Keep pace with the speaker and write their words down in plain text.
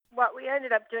what we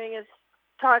ended up doing is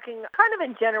talking kind of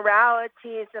in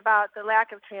generalities about the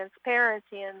lack of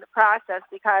transparency in the process,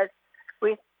 because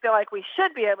we feel like we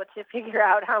should be able to figure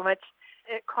out how much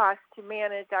it costs to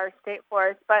manage our state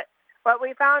forest. But what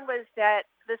we found was that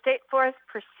the State Forest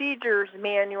Procedures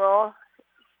Manual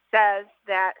says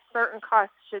that certain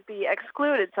costs should be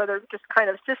excluded. So they're just kind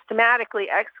of systematically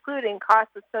excluding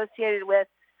costs associated with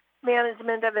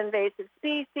management of invasive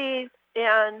species,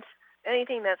 and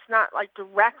anything that's not like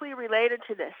directly related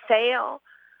to the sale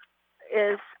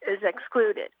is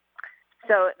excluded.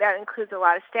 So that includes a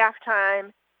lot of staff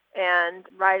time and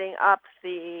writing up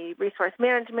the resource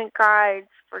management guides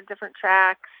for different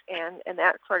tracks and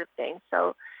that sort of thing.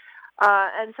 So,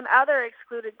 and some other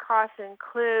excluded costs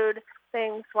include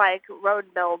things like road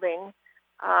building.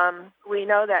 We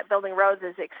know that building roads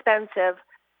is expensive,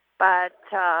 but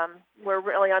we're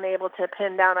really unable to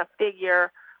pin down a figure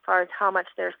as far as how much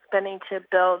they're spending to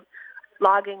build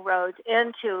logging roads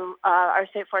into our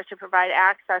state forest to provide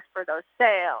access for those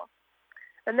sales.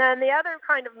 And then the other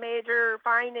kind of major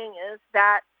finding is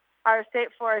that our state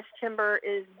forest timber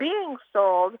is being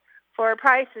sold for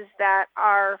prices that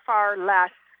are far less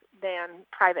than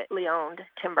privately owned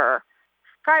timber.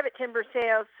 Private timber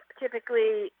sales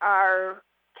typically are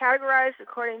categorized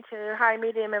according to high,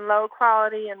 medium, and low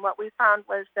quality, and what we found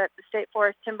was that the state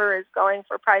forest timber is going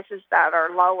for prices that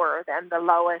are lower than the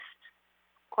lowest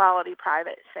quality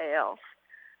private sales.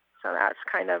 So that's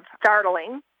kind of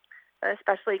startling,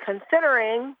 especially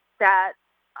considering that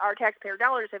our taxpayer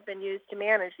dollars have been used to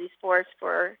manage these forests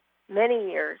for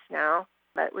many years now,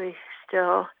 but we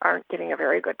still aren't getting a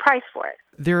very good price for it.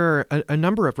 There are a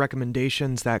number of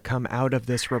recommendations that come out of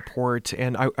this report,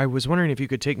 and I was wondering if you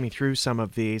could take me through some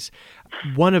of these.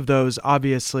 One of those,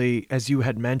 obviously, as you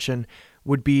had mentioned,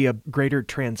 would be a greater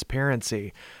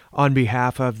transparency on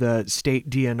behalf of the state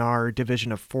DNR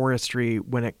Division of Forestry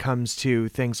when it comes to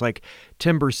things like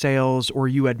timber sales, or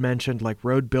you had mentioned like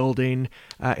road building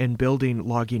and building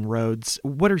logging roads.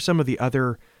 What are some of the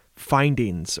other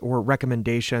findings or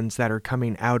recommendations that are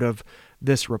coming out of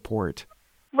this report?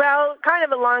 Well, kind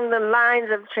of along the lines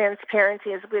of transparency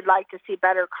is we'd like to see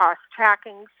better cost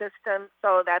tracking systems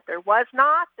so that there was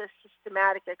not this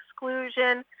systematic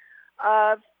exclusion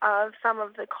of some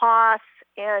of the costs,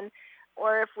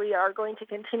 or if we are going to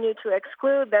continue to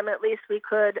exclude them, at least we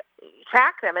could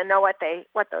track them and know what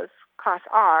those costs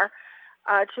are,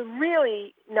 to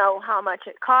really know how much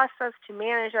it costs us to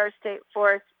manage our state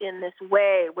forests in this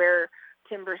way where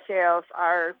timber sales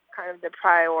are kind of the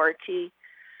priority.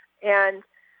 And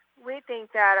we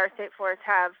think that our state forests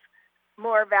have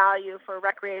more value for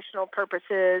recreational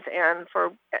purposes and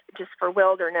for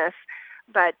wilderness,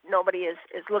 but nobody is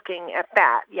looking at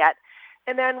that yet.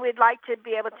 And then we'd like to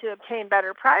be able to obtain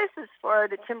better prices for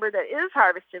the timber that is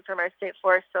harvested from our state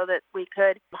forest so that we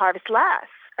could harvest less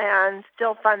and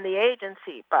still fund the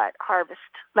agency, but harvest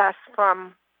less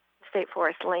from state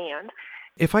forest land.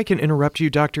 If I can interrupt you,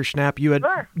 Dr. Schnapp,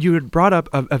 you had brought up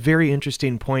a very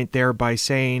interesting point there by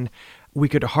saying we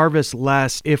could harvest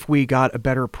less if we got a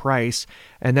better price,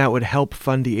 and that would help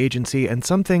fund the agency. And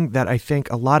something that I think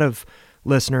a lot of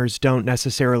listeners don't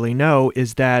necessarily know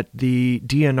is that the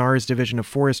DNR's Division of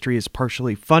Forestry is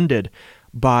partially funded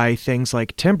by things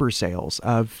like timber sales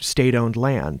of state-owned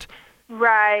land.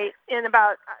 Right. In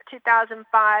about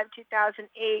 2005,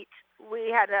 2008, we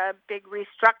had a big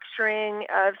restructuring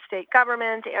of state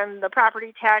government, and the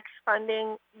property tax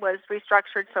funding was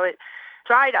restructured, so it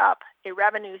dried up a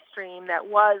revenue stream that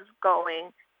was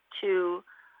going to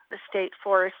the state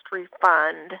forestry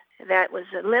fund that was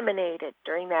eliminated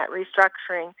during that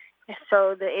restructuring.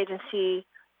 So the agency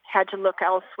had to look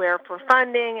elsewhere for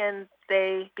funding, and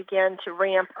they began to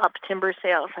ramp up timber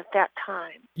sales at that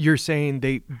time. You're saying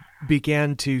they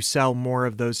began to sell more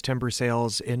of those timber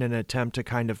sales in an attempt to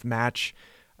kind of match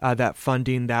that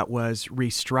funding that was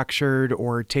restructured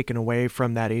or taken away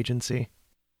from that agency?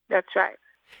 That's right.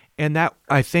 And that,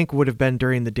 I think, would have been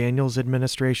during the Daniels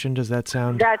administration. Does that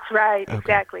sound? That's right. Okay.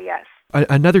 Exactly, yes.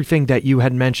 Another thing that you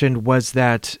had mentioned was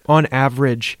that, on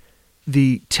average,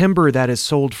 the timber that is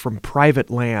sold from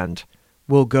private land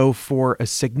will go for a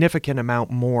significant amount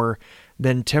more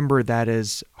than timber that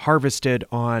is harvested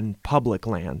on public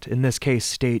land, in this case,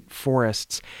 state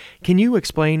forests. Can you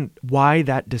explain why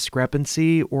that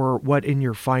discrepancy, or what in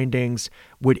your findings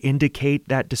would indicate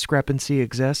that discrepancy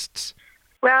exists?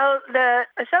 Well, the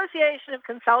Association of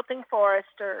Consulting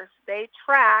Foresters, they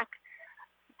track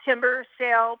timber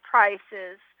sale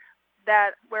prices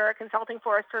where a consulting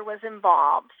forester was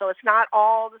involved. So it's not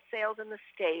all the sales in the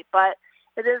state, but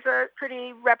it is a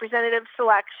pretty representative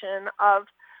selection of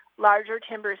larger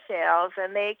timber sales,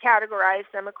 and they categorize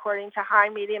them according to high,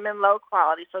 medium, and low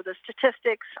quality. So the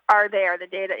statistics are there, the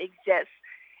data exists.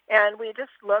 And we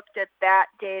just looked at that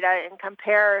data in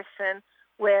comparison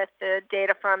with the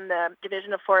data from the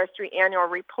Division of Forestry annual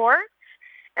report,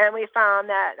 and we found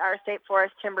that our state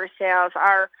forest timber sales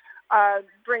are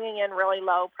bringing in really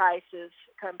low prices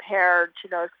compared to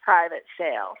those private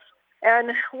sales.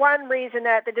 And one reason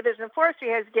that the Division of Forestry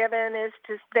has given is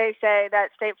they say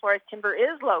that state forest timber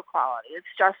is low quality. It's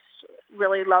just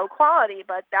really low quality,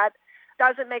 but that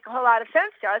doesn't make a whole lot of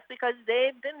sense to us because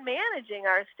they've been managing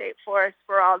our state forests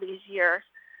for all these years.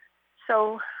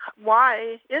 So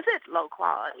why is it low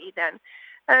quality then?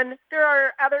 And there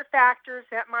are other factors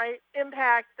that might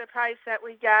impact the price that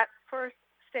we get for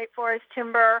state forest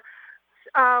timber.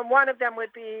 One of them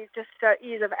would be just the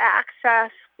ease of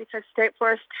access, because state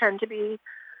forests tend to be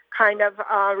kind of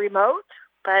remote.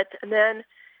 But then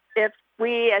if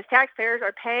we as taxpayers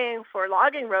are paying for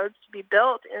logging roads to be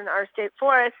built in our state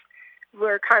forests,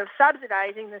 we're kind of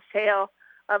subsidizing the sale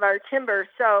of our timber.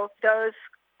 So those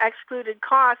excluded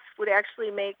costs would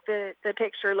actually make the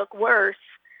picture look worse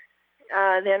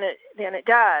than it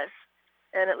does.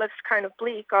 And it looks kind of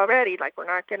bleak already, like we're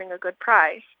not getting a good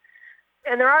price.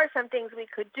 And there are some things we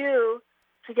could do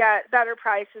to get better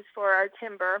prices for our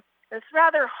timber. It's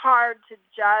rather hard to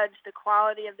judge the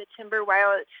quality of the timber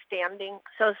while it's standing.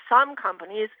 So some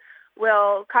companies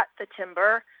will cut the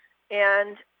timber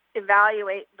and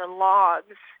evaluate the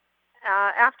logs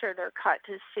after they're cut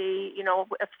to see,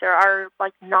 if there are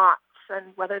like knots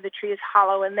and whether the tree is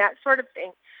hollow and that sort of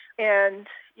thing. And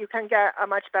you can get a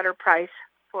much better price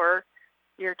for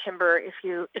your timber if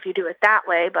you do it that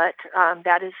way, but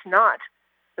that is not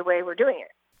the way we're doing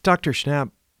it. Dr.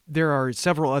 Schnapp, there are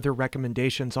several other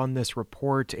recommendations on this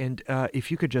report, and if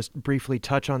you could just briefly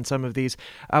touch on some of these.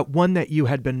 One that you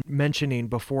had been mentioning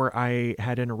before I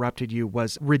had interrupted you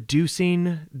was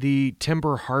reducing the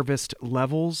timber harvest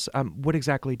levels. What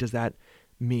exactly does that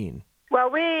mean?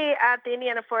 Well, we at the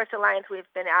Indiana Forest Alliance,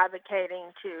 we've been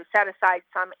advocating to set aside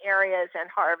some areas and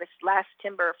harvest less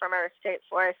timber from our state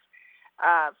forests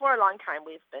for a long time.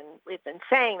 We've been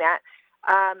saying that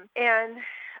and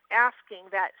asking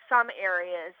that some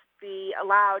areas be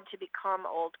allowed to become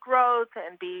old growth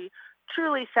and be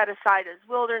truly set aside as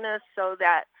wilderness, so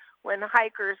that when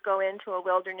hikers go into a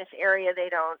wilderness area, they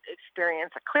don't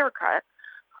experience a clear cut.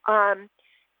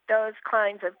 Those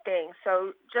kinds of things.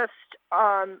 So just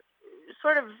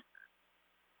sort of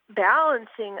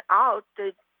balancing out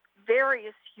the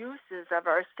various uses of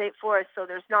our state forest, so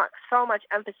there's not so much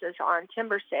emphasis on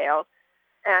timber sales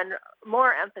and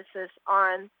more emphasis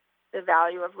on the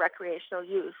value of recreational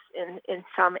use in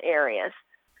some areas.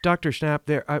 Dr.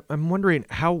 Schnapp, I'm wondering,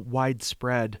 how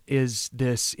widespread is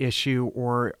this issue,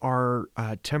 or are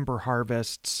timber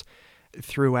harvests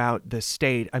throughout the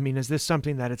state? I mean, is this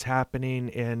something that is happening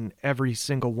in every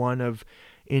single one of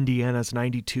Indiana's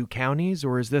 92 counties,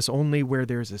 or is this only where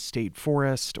there's a state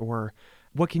forest? Or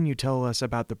what can you tell us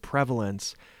about the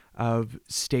prevalence of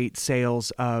state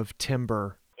sales of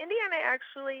timber? Indiana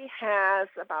actually has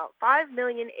about 5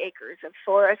 million acres of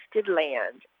forested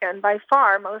land, and by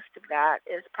far most of that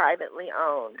is privately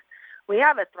owned. We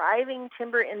have a thriving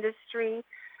timber industry,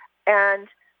 and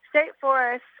state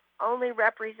forests only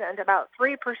represent about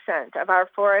 3% of our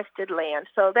forested land.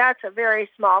 So that's a very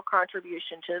small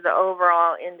contribution to the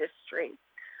overall industry.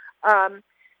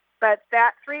 But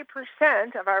that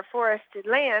 3% of our forested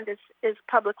land is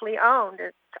publicly owned.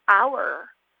 It's our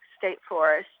state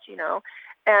forest,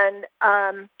 And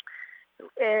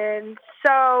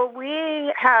so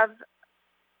we have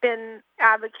been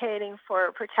advocating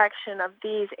for protection of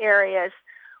these areas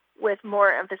with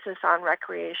more emphasis on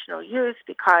recreational use,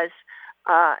 because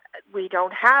we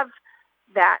don't have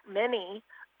that many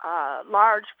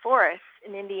large forests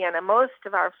in Indiana. Most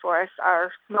of our forests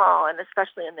are small, and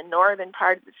especially in the northern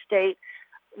part of the state,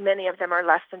 many of them are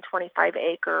less than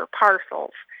 25-acre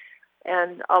parcels.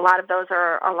 And a lot of those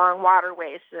are along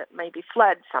waterways that may be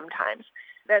flooded sometimes.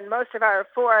 Then most of our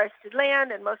forested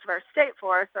land and most of our state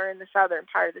forests are in the southern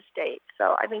part of the state.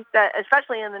 So I think that,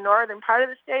 especially in the northern part of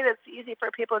the state, it's easy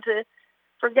for people to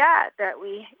forget that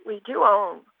we do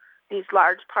own these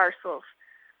large parcels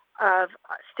of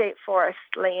state forest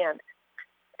land.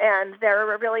 And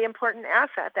they're a really important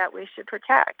asset that we should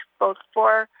protect, both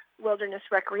for wilderness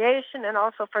recreation and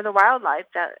also for the wildlife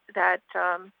that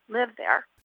live there.